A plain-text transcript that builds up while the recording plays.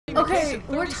Okay,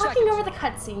 we're talking over the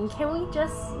cutscene. Can we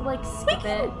just like skip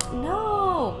it?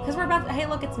 No, because we're about to, hey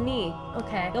look, it's me.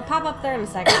 Okay. You'll pop up there in a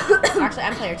second. Actually,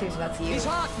 I'm player 2, so that's you. He's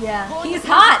hot. Yeah. He's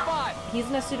hot! He's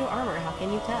in a pseudo armor, how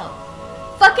can you tell?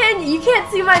 Fucking, you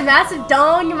can't see my massive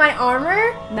dong in my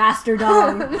armor? Master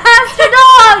Dong. Master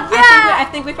Dong! Yeah! I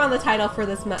think we found the title for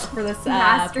this Master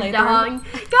playthrough. Dong.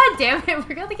 God damn it,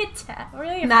 we're gonna get tapped.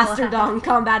 Master Dong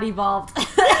Combat Evolved.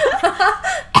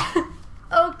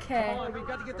 Okay.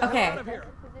 Okay.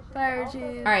 Fire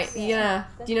juice. Alright, do you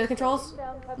know the controls?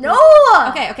 No!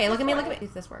 Okay, look at me,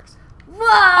 if this works. Whoa!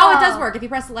 Oh, it does work if you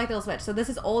press select, it'll switch. So this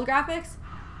is old graphics.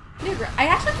 I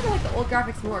actually kind of like the old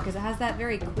graphics more because it has that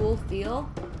very cool feel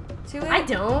to it. I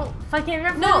don't. Fucking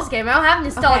remember this game. I don't have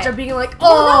nostalgia being like, oh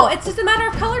oh! no, it's just a matter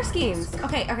of color schemes.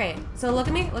 Okay. So look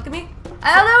at me. I don't know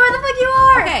where the fuck you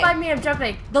are! Okay. Find me, I'm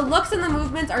jumping. The looks and the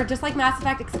movements are just like Mass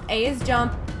Effect, except A is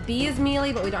jump, B is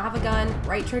melee, but we don't have a gun,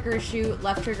 right trigger is shoot,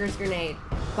 left trigger is grenade.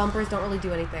 Bumpers don't really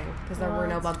do anything, because there were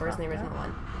no bumpers in the original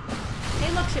one.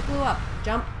 Hey look, shit blew up.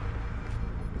 Jump.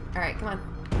 Alright, come on.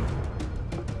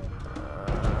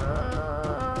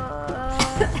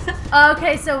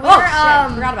 Okay, so we're,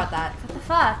 shit, forgot about that. What the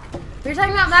fuck? We were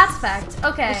talking about Mass Effect.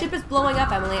 Okay. The ship is blowing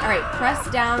up, Emily. Alright, press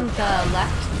down the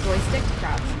left joystick to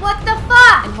crouch. What the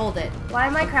fuck? And hold it. Why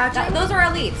am I crouching? Those are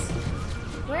elites.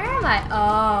 Where am I?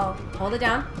 Oh. Hold it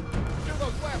down.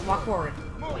 Walk forward.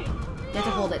 You have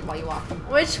to hold it while you walk.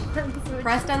 Which one's which?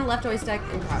 Press down the left joystick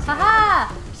and crouch.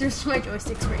 Haha! Just my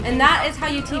joystick's breaking. And that is how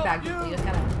you teabag people. You just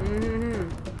gotta.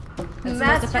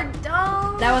 Master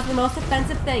Dome. That was the most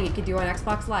offensive thing you could do on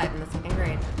Xbox Live in the 2nd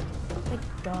grade. Oh my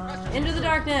god. Into the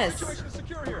darkness. Situation is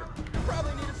secure here.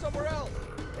 Probably needed somewhere else.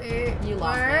 You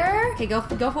lost me. Okay, go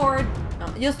forward.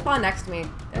 Oh, you'll spawn next to me.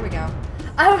 There we go.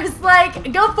 I was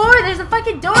like, go forward. There's a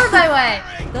fucking door in my way.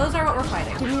 Those are what we're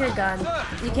fighting. Give me your gun.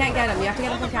 You can't get them. You have to get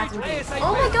them from Captain Keys.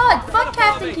 Oh my god, fuck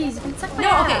Captain Keys. You can suck my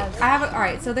ass. Okay. I have.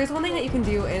 Alright, so there's one thing that you can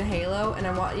do in Halo, and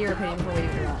I want your opinion before we do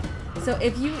that. So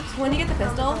when you get the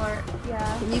pistol,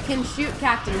 you can shoot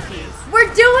Captain Keys.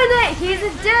 We're doing it! He's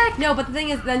a dick! No, but the thing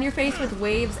is, then you're faced with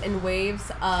waves and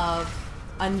waves of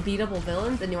unbeatable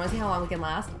villains, and you want to see how long we can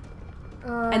last?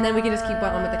 And then we can just keep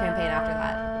going with the campaign after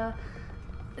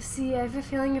that. See, I have a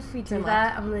feeling if we do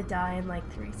that, I'm gonna die in like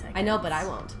 3 seconds. I know, but I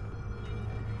won't.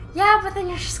 Yeah, but then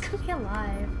you're just gonna be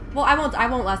alive. Well, I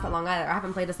won't last that long either. I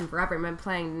haven't played this in forever. I'm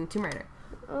playing Tomb Raider.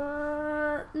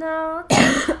 No.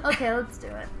 Okay, let's do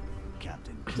it.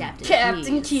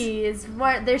 Captain Keys.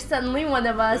 What? There's suddenly one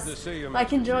of us. I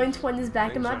can join twin is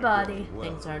back in my body.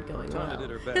 Things aren't going well.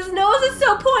 His nose is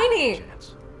so pointy!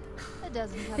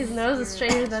 His nose is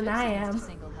straighter than I am.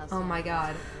 Oh my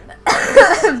god.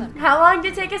 How long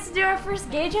did it take us to do our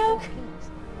first gay joke?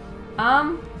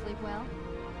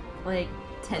 Like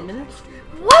 10 minutes?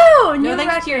 Whoa! No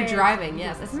thanks to your driving,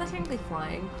 yes. Isn't that technically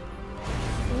flying?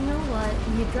 You know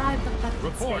what? You drive the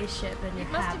fucking spaceship and you're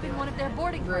It must have happy been one of their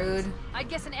boarding Rude. parties. I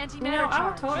guess an antimatter You know, I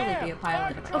would charge. totally be a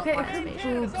pilot if I could Okay, fly a her spaceship.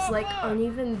 boobs like aren't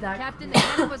even that. Captain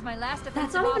Anna was my last That's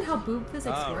offensive not even how option. boob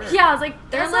physics work. Yeah, I was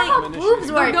like, They're that's like- not how boobs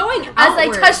They're work. going As I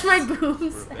outwards. touch my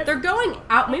boobs. They're going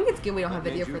out. Maybe it's good we don't have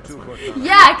video for this one.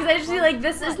 Yeah, because I just feel like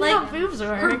this is like how boobs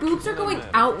Her work. boobs are going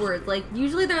outward. Like,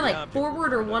 usually they're like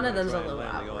forward or one of them's a little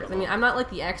outwards. I mean, I'm not like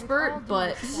the expert,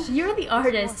 but... You're the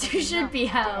artist. You should be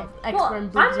how expert in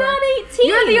boobs I'm not are. 18!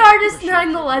 You're the artist and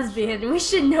I'm the lesbian. We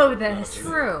should know this.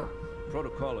 True.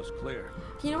 Protocol is clear.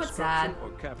 You know what's sad?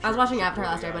 I was watching Avatar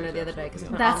Last Airbender the other day because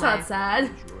That's not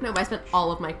sad. No, but I spent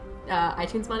all of my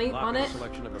iTunes money on it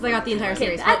because I got the entire Okay,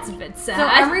 series. that's a bit sad. So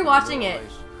I'm rewatching it,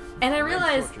 and I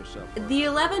realized the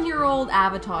 11-year-old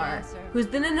Avatar, who's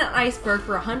been in an iceberg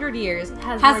for 100 years,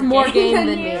 has more game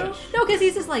than me. you. No, because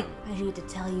he's just like, I need to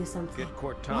tell you something. Get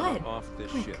Cortana What? off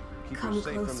this Quick, ship. Keep come her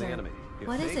safe from closer. the enemy. If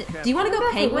What is they it? capture Do you want to go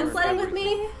her- penguin sledding with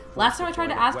me? Last time I tried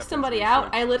to ask somebody out,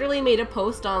 I literally made a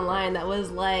post online that was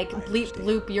like, bleep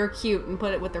bloop, you're cute, and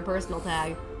put it with their personal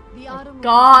tag.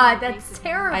 God, that's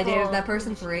terrible. I dated that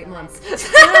person for 8 months.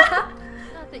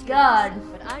 God.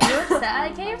 You're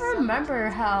sad. I can't even remember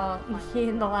how he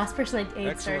and the last person I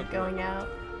dated started Excellent going work. out.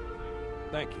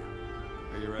 Thank you.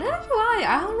 Are you I ready? don't know why.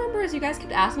 All I remember is you guys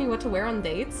kept asking me what to wear on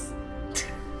dates.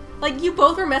 Like, you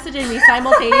both were messaging me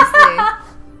simultaneously.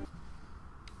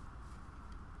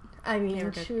 I mean,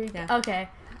 we're good. should we... Yeah. Okay.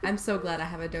 I'm so glad I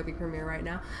have Adobe Premiere right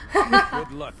now.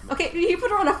 Good luck. Okay, you put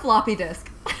her on a floppy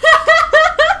disk.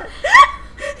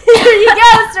 Here you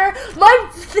go, sir.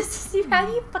 This is how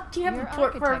you fuck do you have a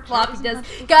port for a floppy disk?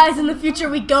 Guys, in the future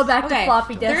we go back to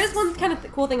floppy disks. There is one kind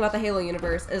of cool thing about the Halo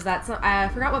universe is that I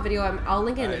forgot what video. I'll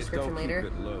link it in the description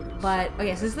later. But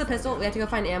okay, so this is the pistol. We have to go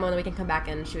find ammo, and then we can come back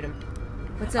and shoot him.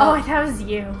 But so, Oh, that was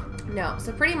you. no.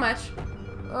 So pretty much,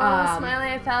 Oh,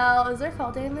 Smiley, I fell. Is there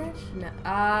fall damage? No,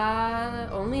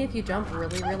 only if you jump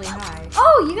really, really high.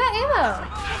 Oh, you got ammo.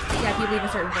 Yeah, if you leave a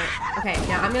certain point. Okay,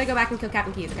 now I'm gonna go back and kill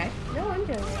Captain Keys, okay? No, I'm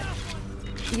doing it.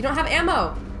 You don't have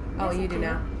ammo. Oh, you do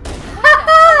now.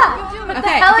 What the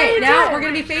hell are you now doing? we're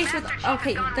gonna be faced with.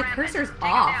 Okay, the cursor's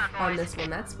off on this one.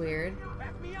 That's weird.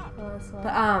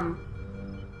 But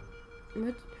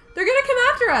they're gonna come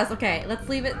after us. Okay, let's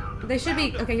leave it. They should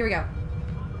be. Okay, here we go.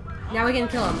 Now we can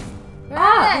kill them.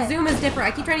 The zoom is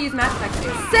different. I keep trying to use Mass Effect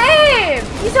too. Same!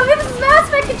 You told me this is Mass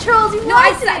Effect controls. You No,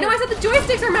 I said the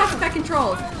joysticks are Mass Effect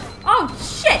controls. Oh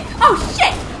shit! Oh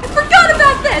shit! I forgot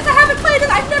about this. I haven't played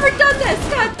it. I've never done this.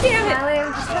 God damn it! Smiley,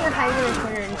 I'm just trying to hide in the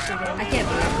corner and shooting. I can't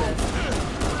believe this.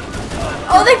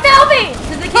 Oh, they found me!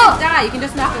 Because they can't die. You can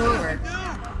just knock them over.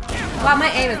 Wow,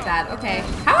 my aim is bad. Okay.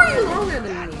 How are you longer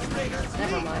than me?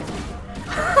 Never mind.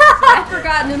 I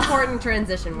forgot an important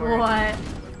transition word. What?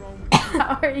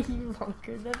 How are you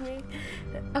longer than me?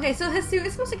 Okay, so his suit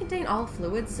is supposed to contain all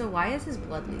fluids, so why is his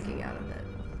blood leaking out of it?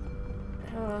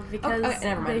 Because okay,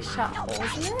 never mind. they shot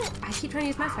holes in it? I keep trying to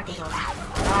use Mass Effect control.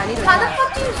 I need to How the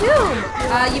fuck do you zoom?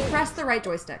 you press the right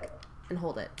joystick and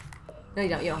hold it. No, you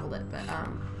don't. You don't hold it, but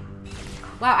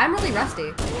wow, I'm really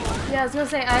rusty. Yeah, I was gonna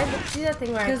say, I do that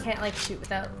thing where I can't, like, shoot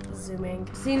without zooming.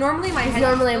 See, normally my head...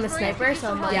 Normally I'm a sniper,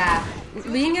 so I'm like... Yeah,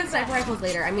 we can get sniper rifles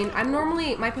later. I mean,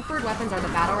 my preferred weapons are the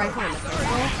battle rifle and the pistol.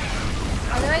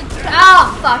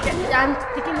 Oh, fuck it. I'm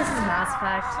thinking this is Mass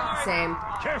Effect. Same.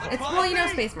 It's, well, you know,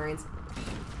 Space Marines.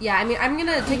 Yeah, I mean, I'm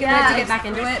gonna take a minute to get back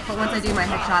into it, but once I do my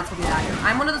headshots, we'll do that.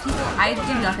 I'm one of those people, I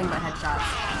do nothing but headshots.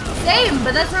 Same,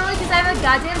 but that's normally because I have a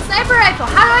goddamn sniper rifle.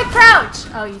 How do I crouch?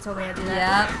 Oh, you told me how to do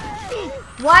that. Yep.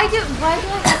 Why do I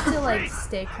have to, like,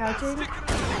 stay crouching?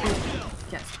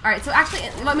 Yes. Alright, so actually,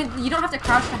 I mean, you don't have to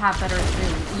crouch to have better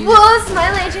zoom. Whoa,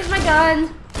 Smiley, I changed my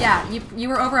gun. Yeah, you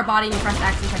were over a body and you pressed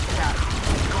X and checked it out.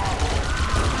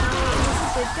 Is this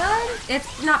a good gun?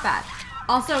 It's not bad.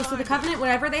 Also, so the Covenant,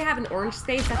 whenever they have an orange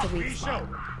space, that's a weak spot.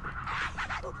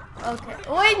 Okay.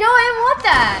 Oh, wait, no, I didn't want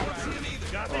that.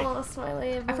 Oh,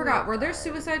 Smiley. I forgot, were there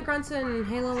suicide grunts in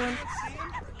Halo 1?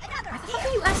 Why the fuck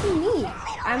are you asking me?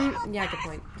 Yeah, good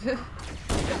point.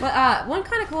 But, one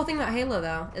kind of cool thing about Halo,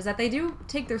 though, is that they do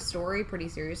take their story pretty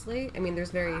seriously. I mean,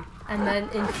 there's very... And then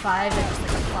in 5, they're just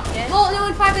like, fuck it. Well, no,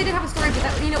 in 5 they did have a story, but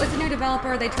that, you know, it's a new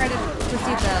developer. They try to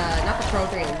proceed not the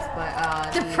Protheans, but,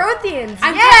 The Protheans!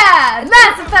 I'm Yeah!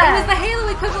 Mass Effect! It was the Halo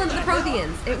equivalent of the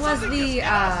Protheans. It was the,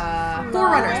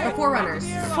 Forerunners.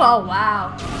 Oh,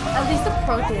 wow. At least the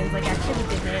Protheans, like, actually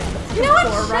did it. You know what?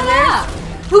 Shut up!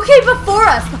 Who came before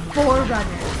us? The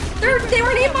Forerunners. They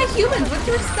were named by humans. What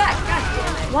do you expect? God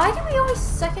damn it. Why do we always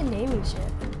suck at naming shit?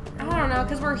 I don't know,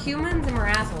 because we're humans and we're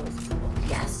assholes.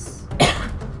 Yes.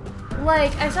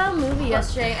 Like, I saw a movie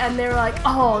yesterday, and they were like,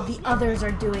 oh, the others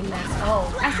are doing this. Oh.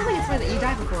 I still think it's funny that you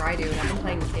died before I do, and I've been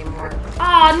playing this game more.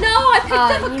 Oh, no! I picked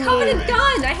up a Covenant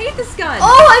gun! I hate this gun!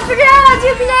 Oh, I figured out how to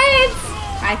do grenades!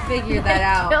 I figured that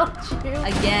out. Killed you.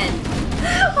 Again.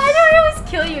 Why do I always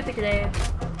kill you with the grenades?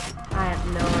 I have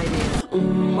no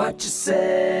idea. What you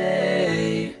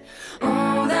say?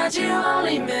 That you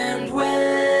only meant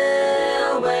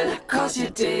well, cause you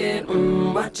did.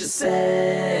 What you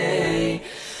say?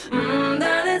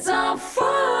 That it's all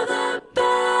for the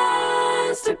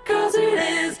best, cause it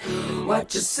is.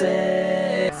 What you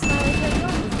say?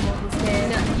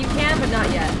 No, you can, but not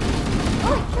yet.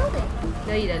 Oh, I killed it.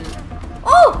 No, you didn't.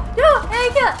 Oh, no, I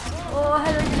got. Oh, I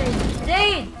had a grenade.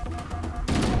 Grenade!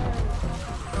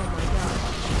 Oh my god.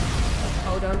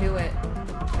 Oh, don't do it.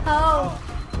 Oh.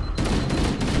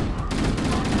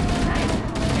 Nice.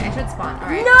 Okay, I should spawn.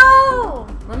 Alright. No!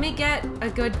 Let me get a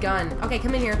good gun. Okay,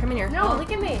 come in here, come in here. No,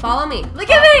 look at me. Follow me. Look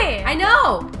at me! I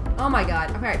know! Oh my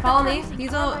god. Okay, follow me.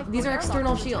 These are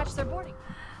external shields.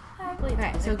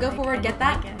 Okay, so go forward, get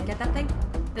that thing.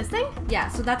 This thing? Yeah,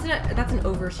 so that's an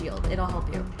over shield. It'll help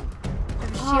you.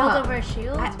 Shield over a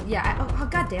shield? Oh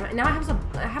god damn it. Now I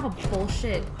have a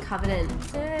bullshit Covenant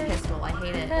pistol. I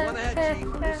hate it.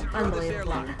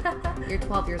 Unbelievable. You're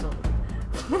 12 years old.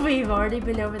 We've already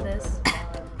been over this.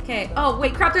 Okay. Oh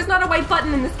wait, crap, there's not a white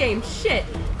button in this game. Shit.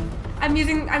 I'm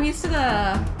used to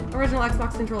the original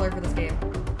Xbox controller for this game.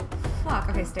 Fuck.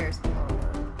 Okay, stairs.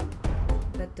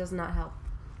 That does not help.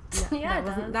 No, Yeah, it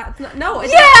does. That's not, no,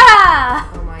 it's Yeah!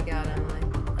 Oh my god, Emily.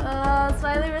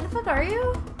 Smiley, where the fuck are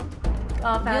you?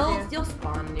 Oh, I found you. You'll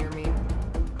spawn near me.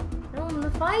 No, I'm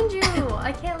gonna find you.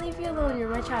 I can't leave you alone. You're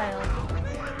my child.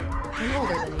 I'm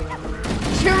older than you, Emily.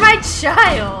 You're my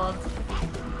child.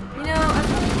 You know,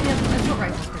 assault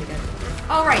rifle's pretty good.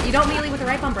 Oh right, you don't melee with the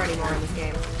right bumper anymore in this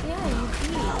game. Yeah, you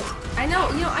beat. I know,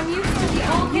 you know, I'm used to the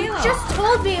old Halo. You just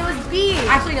told me it was B.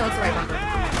 Actually, no, it's the right bumper.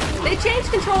 They changed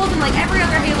controls in like every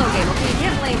other Halo game, okay? You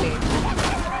can't blame me.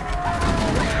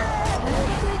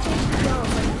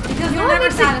 Because they're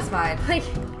never satisfied. Like,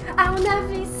 I will never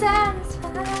be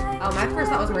satisfied. Oh, my first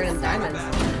thought was Random Diamonds.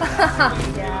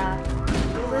 Yeah.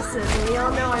 Listen, we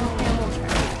all know I'm camel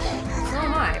trash. So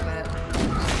am I, but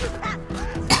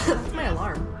that's my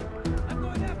alarm.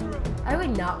 I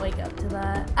would not wake up to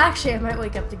that. Actually, I might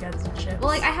wake up to Guns and Ships. Well,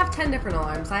 like, I have 10 different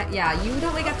alarms. Yeah, you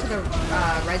don't wake up to the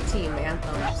red team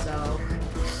anthem, so...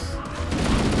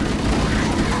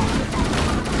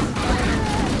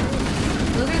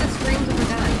 Those are the screams of the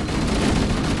gun.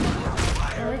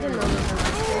 I didn't know those were the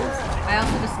screams. I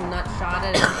also just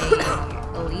nut-shotted a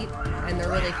elite, and they're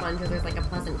really fun because there's like a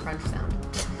pleasant crunch sound.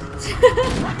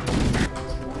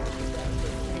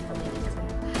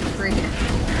 Free.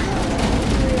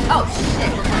 Oh shit,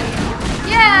 we're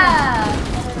playing. Yeah!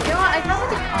 You know what? I kind of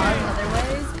think on other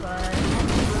ways, but...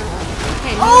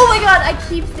 Okay, Oh my god, I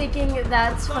keep thinking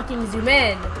that's fucking zoom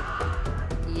in.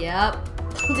 Yep.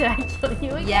 Did I kill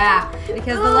you again? Yeah,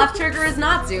 because the left trigger is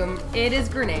not zoom, it is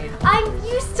grenade. I'm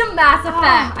used to Mass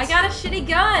Effect. I got a shitty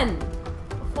gun.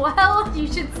 Well, you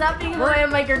should stop being in the way of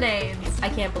my grenades. I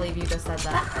can't believe you just said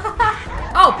that.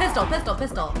 Oh, pistol, pistol,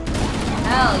 pistol.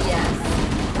 Hell yes.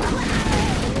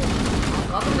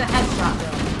 Welcome to Headshot.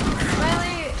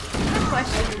 Smiley, I have a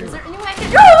question. Is there any way I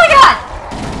can... Oh my god!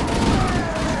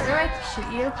 Is there a way I can shoot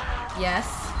you? Yes.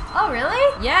 Oh, really?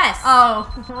 Yes.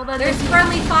 Oh, well then... There's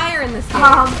friendly fire in this game.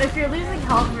 If you're losing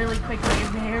health really quickly,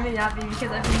 it may or may not be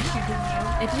because I've been shooting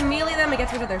you. If you melee them, it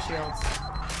gets rid of their shields.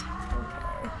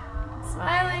 Okay.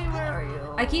 Smiley, where are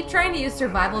you? I keep trying to use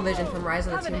survival vision from Rise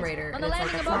of the Tomb Raider, and it's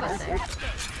like, that's not the same.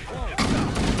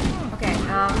 Okay,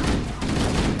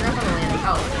 you're up on the landing.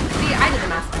 Oh, see, I did the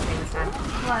Mass Effect thing this time.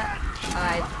 What?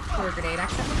 I threw a grenade,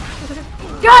 actually.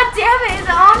 God damn it, is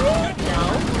it on me? No.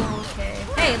 Okay.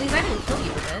 Hey, at least I didn't kill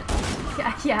you with it.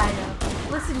 Yeah, I know.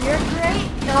 Listen, you're great.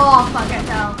 Oh, fuck, I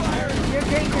fell. You're a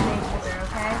great grenade holder,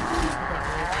 okay?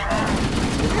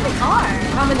 You really are.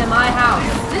 Come into my house.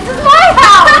 This is my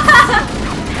house!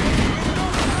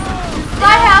 This is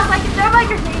my house, I can throw my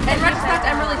grenade. In retrospect,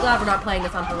 I'm really glad we're not playing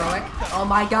this on heroic. Oh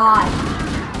my god.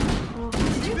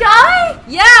 Did you die?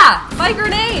 Yeah! My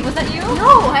grenade! Was that you?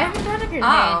 No, I haven't done a grenade.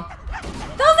 Oh.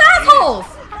 Those assholes!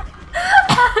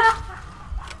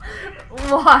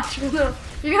 Watch.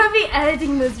 You're gonna be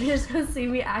editing this. You're just gonna see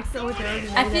me accidentally throw a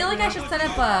grenade. I feel like I should set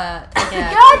up a...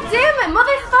 God damn it,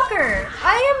 motherfucker!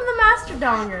 I am the master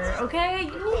donger, okay?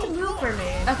 You need to move for me.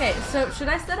 Okay, so should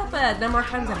I set up a number of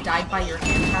times I've died by your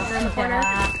hand counter in the corner?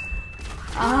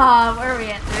 Where are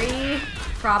we at? 3?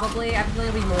 Probably. I feel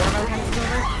like it'll be more by the time it's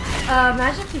over.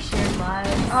 Imagine if we shared lives.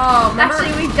 Oh, remember?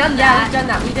 Actually, we've done Yeah, that. we've done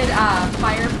that. We did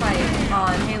firefight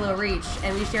on Halo Reach,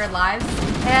 and we shared lives.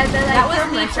 And then That I was killed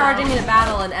me myself. charging into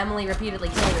battle and Emily repeatedly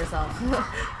killing herself.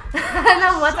 And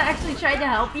then once I actually tried to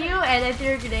help you, and I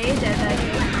threw a grenade, and then...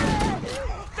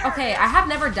 Okay, I have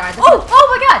never died this Oh! Oh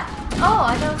my god! Oh,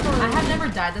 I thought it was going I have never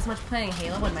died this much playing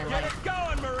Halo in my life.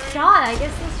 God, I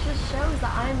guess this just shows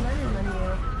that I'm better than you.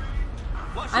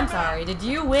 I'm sorry, did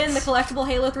you win the collectible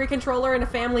Halo 3 controller in a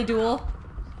family duel?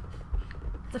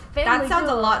 It's a family That sounds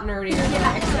duel. a lot nerdier than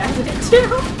I expected it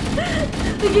too.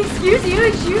 Like, excuse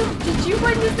you, did you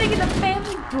win this thing in a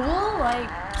family duel? Like,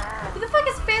 who the fuck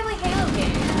is family Halo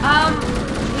game?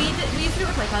 We used to do it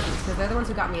with my cousins because they're the ones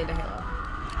who got me into Halo.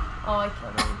 Oh, I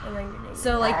killed him. And then grenade.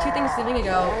 So like 2 Thanksgiving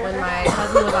ago, when my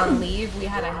cousin was on leave, we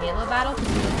had a Halo battle because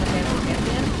he was the family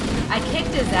champion. I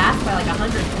kicked his ass by like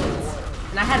 100 points,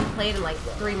 and I hadn't played in like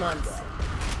 3 months,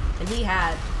 and he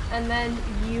had. And then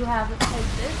you haven't played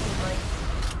this in like.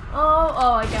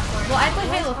 Oh, I got more. Well, I play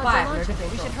Halo 5. They're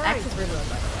different. We should X hurry. is really low,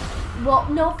 by the way. Well,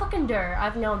 no fucking dur.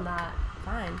 I've known that.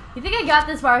 Fine. You think I got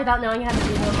this far without knowing how to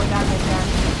do it? Oh my god, my god.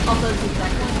 Also, the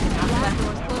exact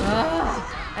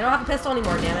I don't have a pistol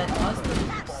anymore, damn it.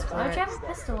 Why don't you have a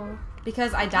pistol?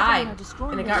 Because I died,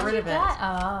 and it got rid of it.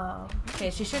 Oh. Okay,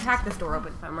 she should hack this door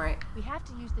open if I'm right. We have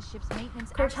to use the ship's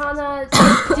maintenance. Cortana,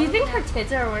 do you think her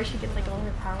tits are where she gets like all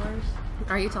her powers?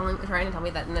 Are you trying to tell me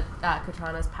that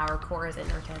Cortana's power core is in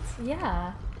her tits?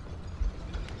 Yeah.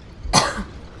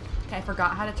 Okay, I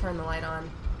forgot how to turn the light on.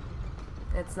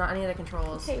 It's not any of the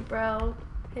controls. Hey, bro.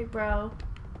 Hey, bro.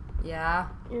 Yeah?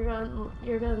 You're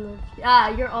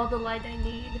all the light I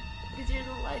need. Because you're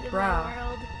the light of my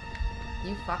world.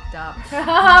 You fucked up.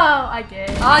 Oh, I did.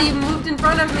 Oh, you moved in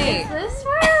front of me! Is this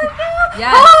where I go?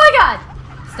 Yes. Oh my god!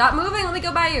 Stop moving, let me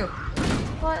go by you.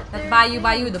 What? That's by you, the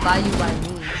by you, by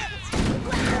me.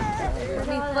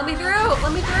 Let me through!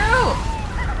 Let me through!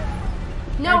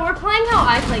 No, we're playing how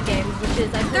I play games, which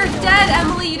is They're dead,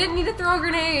 Emily! You didn't need to throw a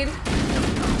grenade.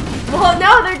 Well,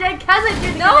 no, they're dead because I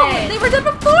threw the No, grenade. they were dead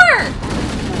before.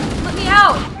 Let me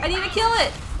out. I need to kill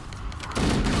it.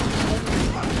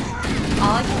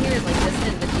 All I can hear is like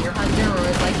distant the deer hunter, or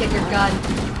is like get your gun.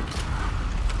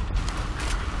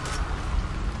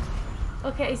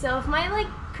 Okay, so if my like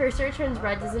cursor turns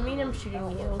red, does it mean I'm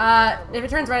shooting you? If it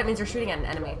turns red, it means you're shooting at an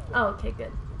enemy, Oh, okay,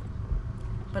 good.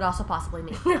 but also possibly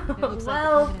me.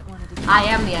 Well, I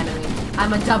am the enemy.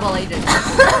 I'm a double agent.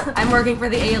 I'm working for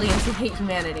the aliens who hate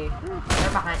humanity.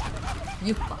 They're behind.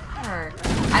 You fucker.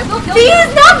 I will kill B you.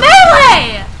 is not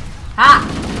melee! Ha!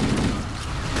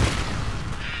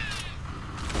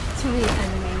 Too many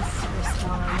enemies to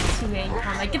respond. Too many in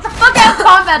combat. Get the fuck out of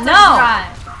combat! No!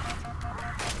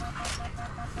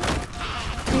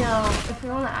 You know, if we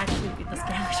want to actually beat this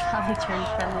game, we should probably turn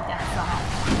friendly death off.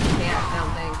 Can't, I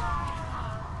don't think.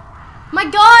 My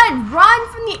god! Run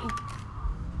from the...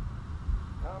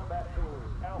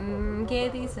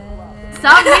 ¿Qué dices?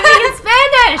 Stop moving in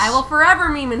Spanish! I will forever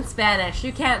meme in Spanish.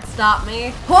 You can't stop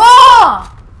me.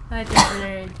 Oh! I threw a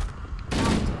grenade.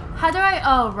 How do I...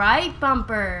 Oh, right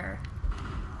bumper.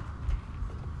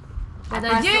 What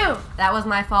did I do? That was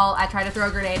my fault. I tried to throw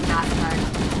a grenade and Mass Effect.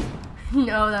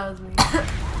 No, that was me.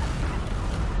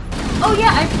 Oh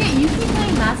yeah, I forget. You keep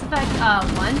playing Mass Effect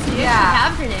 1, so you actually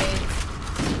have grenades.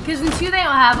 Because in 2 they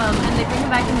don't have them, and they bring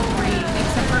them back in 3.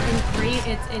 Except for in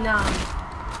 3, it's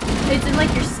in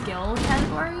like your skill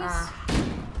categories.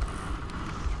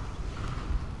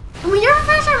 We never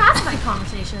finished our Mass Effect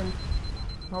conversation.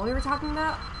 What we were talking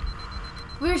about?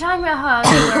 We were talking about how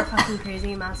you were fucking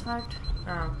crazy in Mass Effect.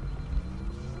 Oh.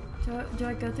 Do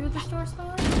I go through the store,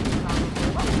 Smiley?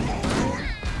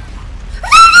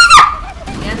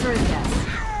 The answer is yes.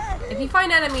 If you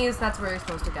find enemies, that's where you're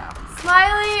supposed to go.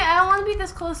 Smiley, I don't want to be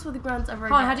this close with the grunts ever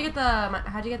again. Hold on,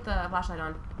 how'd you get the flashlight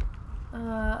on?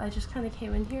 I just kind of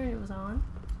came in here and it was on.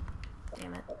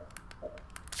 Damn it.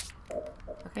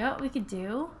 Okay, you know what we could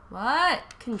do? What?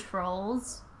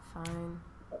 Controls. Fine.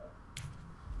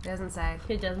 It doesn't say.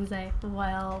 It doesn't say.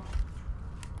 Well.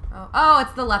 Oh,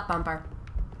 it's the left bumper.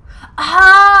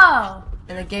 Oh!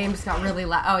 And the game just got really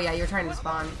loud. Oh yeah, you're trying to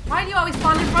spawn. Why do you always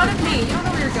spawn in front of me? You don't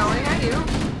know where you're going, I do.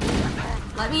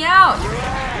 Let me out.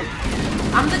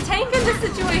 I'm the tank in this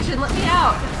situation. Let me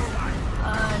out.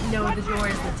 No, the door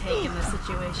is the tank in this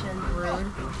situation. Rude.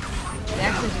 They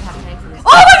actually do have tanks in this.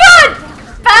 Oh my god!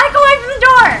 Back away from the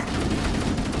door!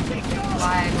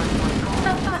 Why?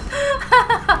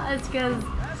 That's because...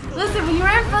 Listen, when you're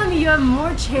in front of me, you have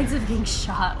more chance of getting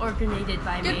shot or grenaded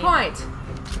by me. Good point.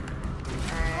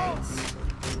 Alright.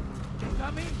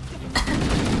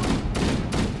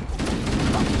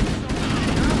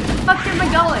 Fuck am I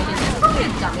going? Don't be a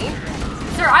dummy.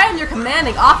 Sir, I am your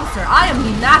commanding officer. I am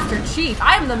the master chief.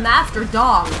 I am the master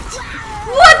dog.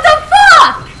 What the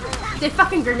fuck? They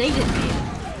fucking grenaded me.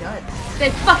 Good. They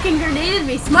fucking grenaded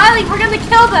me. Smiley, we're gonna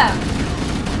kill them.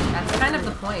 That's kind of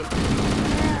the point.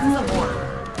 This is a war.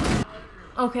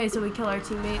 Okay, so we kill our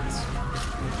teammates.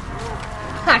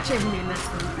 Actually, I'm doing this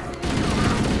one.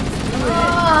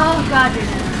 Oh god, you're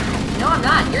dead. No, I'm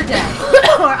not. You're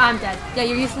dead. Or I'm dead. Yeah,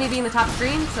 you're used to me being the top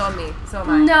screen. So am me. So am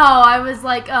I. No, I was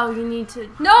like, oh, you need to...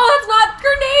 No, that's not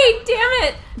grenade. Damn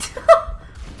it.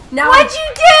 Now What'd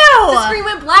you do? The screen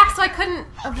went black, so I couldn't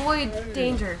avoid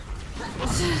danger.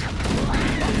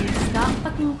 Stop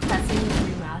fucking pressing the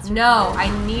remaster. No, I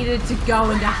needed to go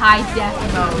into high def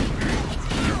mode.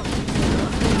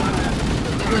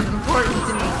 It was important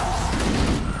to me.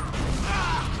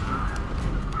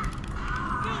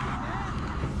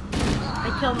 I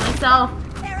killed myself.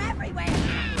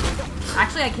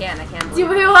 Actually, I can. Do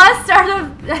we want to start a...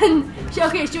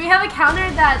 Okay, should we have a counter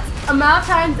that's amount of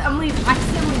times Emily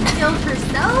accidentally killed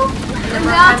herself? The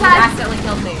amount of times you accidentally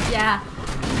killed me. Yeah.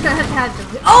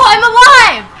 Oh, I'm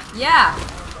alive! Yeah.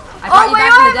 I brought you wait, back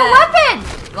I from the have a dead. weapon!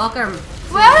 Welcome.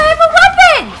 Why do I have a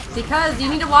weapon? Because you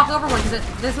need to walk over one, because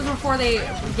this was before they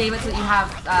gave it so that you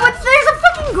have... But there's a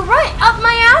fucking grunt up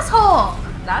my asshole!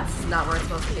 That's not where it's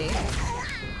supposed to be.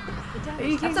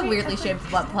 That's a weirdly shaped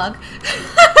butt plug.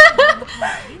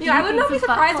 Yeah, I would not be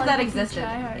surprised if that existed.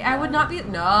 I would not be...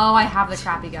 No, I have the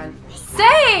crappy gun.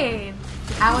 Save!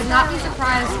 I would not be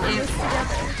surprised if...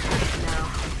 No.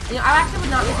 You know, I actually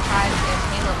would not be surprised if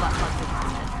Halo butt plugs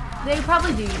existed. They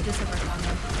probably do, you just never found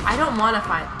them. I don't want to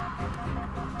find...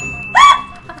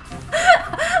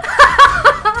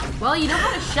 Well, you know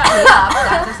how to shut me up.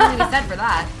 There's something to be said for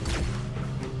that.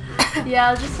 Yeah,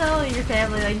 I'll just tell your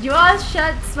family, like, you want to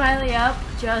shut Smiley up?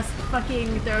 Just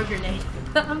fucking throw a grenade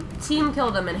at them. Team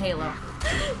killed them in Halo.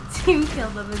 Team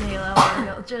killed them in Halo, and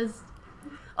they'll just...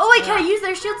 Oh wait, can I use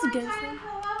their shields against them?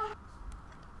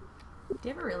 Do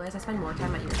you ever realize I spend more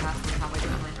time at your house than probably at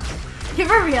my house? You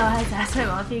ever realize I asked my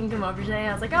mom if you can come over today?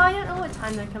 I was like, oh, I don't know what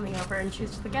time they're coming over. And she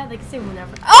was just like, yeah, they can say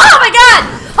whenever. Oh my god!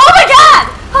 Oh my god!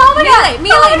 Oh my god!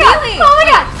 Melee! Oh my god! Oh my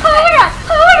god! Oh my god!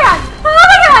 Oh my god! Oh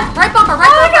my god! Right bumper! Right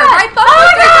bumper! Right bumper! Oh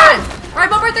my 3 god! times! Right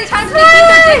bumper 3 times and they beat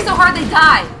their dick so hard they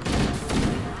die.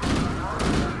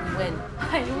 Win.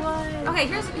 I won. Okay,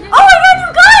 here's Oh my god,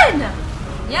 you gun!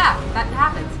 yeah, that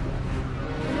happens.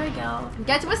 There we go.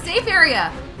 Get to a safe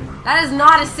area. That is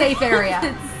not a safe area.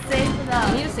 It's safe I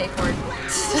enough. need a safe word.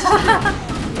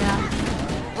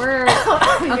 Yeah. We're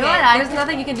You know okay. what, There's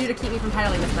nothing you can do to keep me from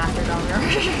titling this master dollar.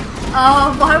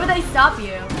 Oh, why would they stop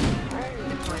you?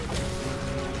 Good point.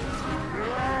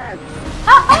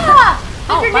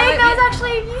 The Oh, grenade by the way, that was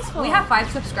actually useful. We have 5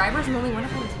 subscribers and only one of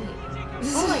them is me.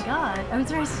 Oh my god. I'm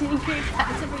sorry, I didn't create that.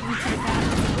 It's a YouTube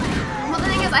account. Well, the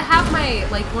thing is, I have my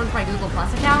one for my Google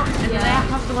Plus account, and then I Yeah.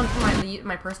 have the one for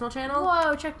my personal channel.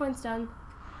 Whoa, checkpoint's done.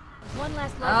 One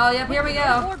last look. Oh, yep, here we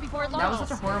go. Forward before it That was launches.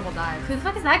 such a horrible dive. Who the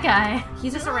fuck is that guy?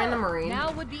 He's just a random marine.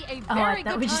 Now would be a Oh, very I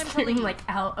thought good we time just to threw him leave. like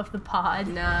out of the pod.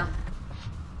 Nah.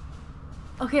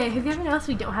 Okay, have you ever noticed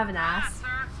we don't have an ass?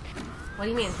 What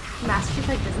do you mean? Master Chief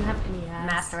like doesn't have any ass.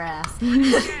 Master ass.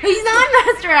 He's not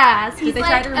Master Ass. He's they like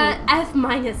tried to remove- F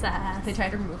minus ass. They tried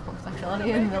to remove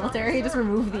homosexuality in the military. Just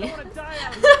remove the.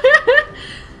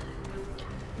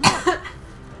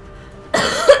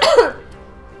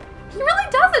 He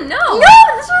really doesn't know. No,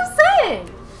 that's what I'm saying.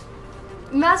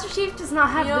 Master Chief does not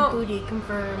have You know- the booty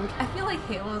confirmed. I feel like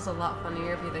Halo is a lot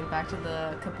funnier if you think back to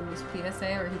the Caboose PSA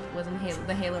where he was in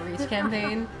the Halo Reach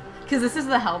campaign. Because this is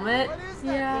the helmet.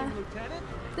 Yeah.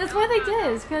 That's why they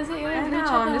did, is because they I reach know,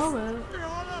 out I'm the just- helmet.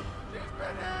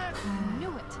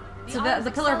 Knew it. So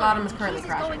the Pillar of Autumn is currently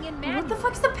crashing. Going in What manual. the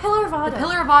fuck's the Pillar of The Autumn?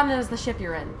 Pillar of Autumn is the ship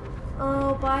you're in.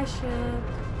 Oh, bye ship.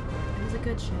 It was a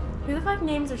good ship. Who the fuck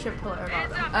names their ship Pillar of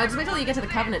Autumn? Just wait till you get to the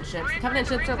Covenant ships. The Covenant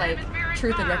ships are like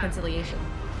truth and reconciliation.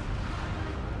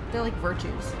 They're like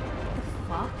virtues.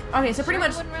 Fuck. Okay, so pretty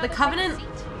much the Covenant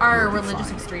are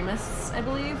religious extremists, I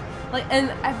believe. Like,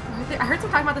 and I heard some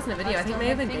talking about this in a video. I think it may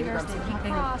have been Game Fingers Grumps to be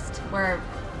talking, crossed. where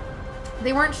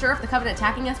they weren't sure if the Covenant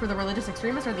attacking us were the religious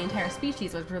extremists or the entire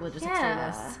species was religious Yeah.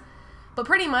 extremists. But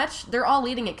pretty much, they're all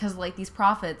leading it because like these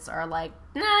prophets are like,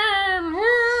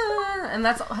 and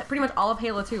that's pretty much all of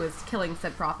Halo 2 is killing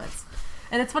said prophets.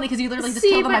 And it's funny because you literally just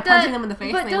kill them by punching them in the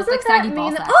face, But and they look doesn't like saggy that ball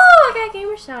mean sacks. oh, I got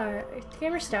Gamer Star.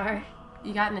 Gamer Star.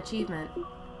 You got an achievement.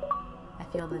 I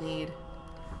feel the need.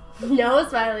 No,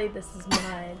 Smiley, this is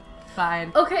mine.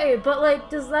 Fine. Okay, but like,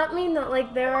 does that mean that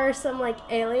like there are some like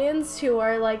aliens who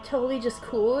are like totally just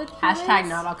cool with humans? Hashtag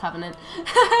not all Covenant.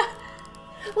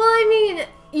 Well, I mean,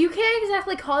 you can't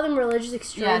exactly call them religious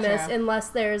extremists true. unless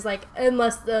there's there's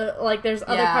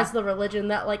other Yeah. parts of the religion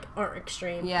that like aren't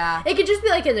extreme. Yeah. It could just be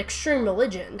like an extreme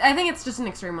religion. I think it's just an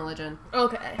extreme religion.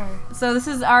 Okay. So this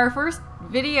is our first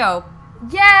video.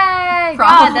 Yay! God,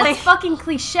 Probably. that's fucking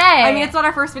cliche. I mean, it's not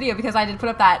our first video because I did put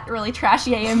up that really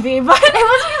trashy AMV, but It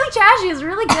was really trashy. It was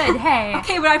really good. Hey.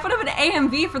 okay, but I put up an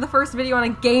AMV for the first video on a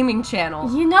gaming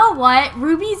channel. You know what?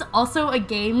 Ruby's also a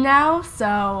game now,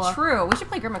 so... True. We should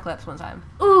play Grimmer Clips one time.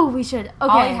 Ooh, we should. Okay.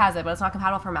 Ollie has it, but it's not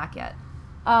compatible for Mac yet.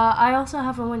 I also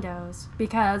have a Windows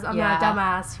because I'm not a Yeah.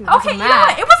 dumbass who has Okay, a you know Mac.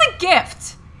 what? It was a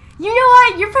gift. You know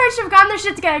what? Your parents should have gotten their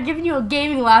shit together and given you a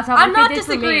gaming laptop. I'm like not they did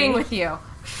for disagreeing me. with you.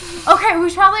 Okay, we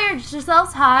should probably introduce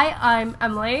ourselves. Hi, I'm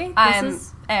Emily. This I'm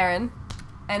is Arryn.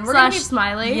 And we're slash gonna be,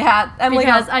 Smiley. Yeah, Emily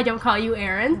because has- I don't call you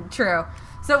Aaron. True.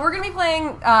 So we're going to be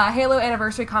playing Halo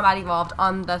Anniversary Combat Evolved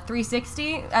on the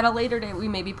 360. At a later date, we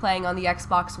may be playing on the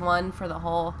Xbox One for the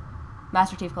whole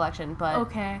Master Chief Collection, but...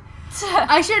 Okay.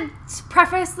 I should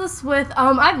preface this with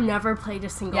I've never played a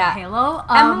single Yeah. Halo.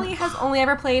 Emily has only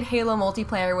ever played Halo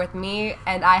multiplayer with me,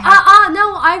 and I have...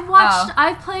 No, I've watched. Oh.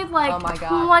 I've played like Oh my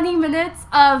God. 20 minutes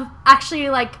of actually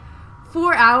like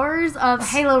 4 hours of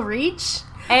Halo Reach.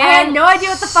 I had And- no idea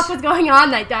what the fuck was going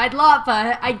on. I died a lot,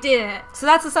 but I did it. So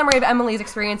that's the summary of Emily's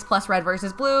experience plus Red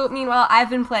versus Blue. Meanwhile, I've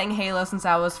been playing Halo since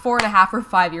I was 4.5 or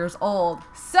 5 years old.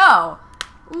 So...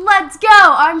 Let's go!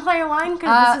 I'm player one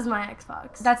because this is my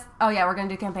Xbox. That's... Oh yeah, we're going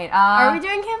to do campaign. Are we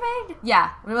doing campaign?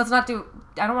 Yeah. Let's not do...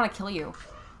 I don't want to kill you.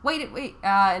 Wait.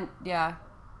 Yeah.